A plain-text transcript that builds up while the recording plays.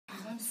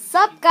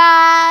Sup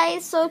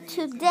guys, so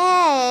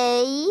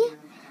today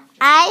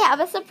I have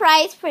a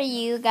surprise for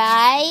you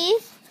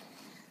guys.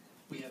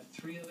 We have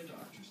 3 other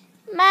doctors.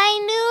 My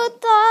new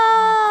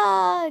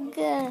dog.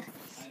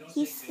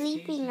 He's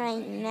sleeping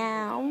right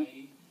now.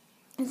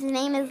 His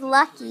name is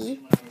Lucky.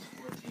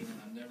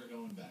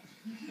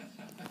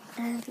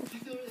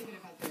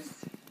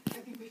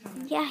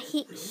 Yeah,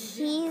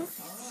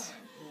 he's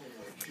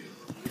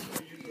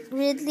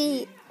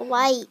really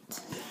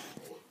white.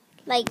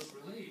 Like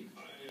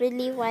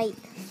really white.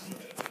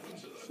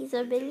 He's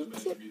a really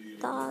cute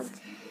dog.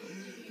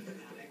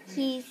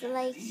 He's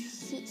like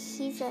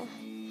he's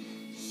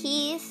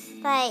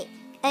like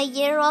a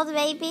year-old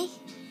baby,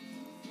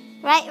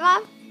 right,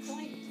 Mom?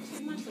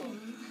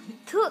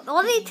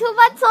 Only 2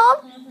 months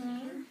old.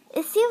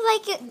 It seems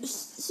like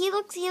he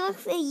looks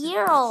a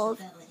year old.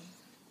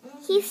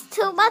 He's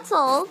 2 months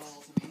old,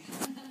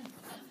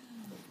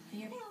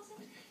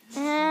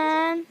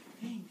 and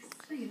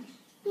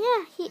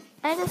yeah,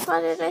 I just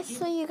wanted to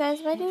show you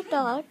guys my new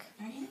dog.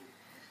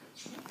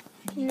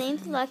 His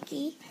name's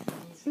Lucky.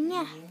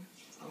 Yeah,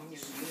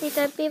 he's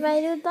gonna be my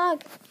new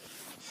dog.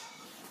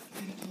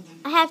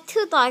 I have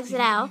 2 dogs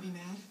now,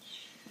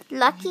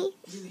 Lucky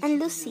and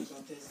Lucy.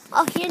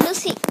 Oh, here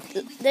Lucy.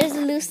 There's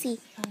Lucy.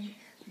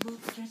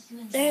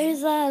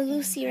 There's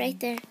Lucy right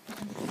there.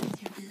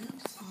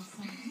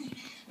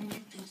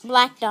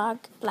 Black dog.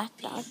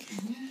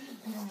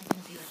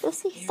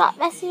 Lucy, stop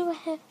messing with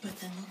him.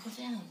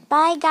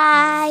 Bye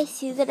guys.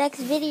 See you in the next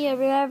video.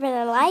 Remember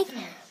to like,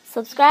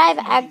 subscribe,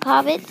 and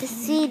comment to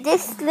see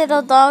this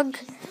little dog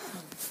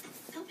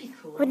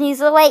when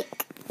he's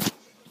awake.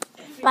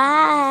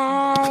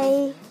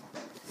 Bye.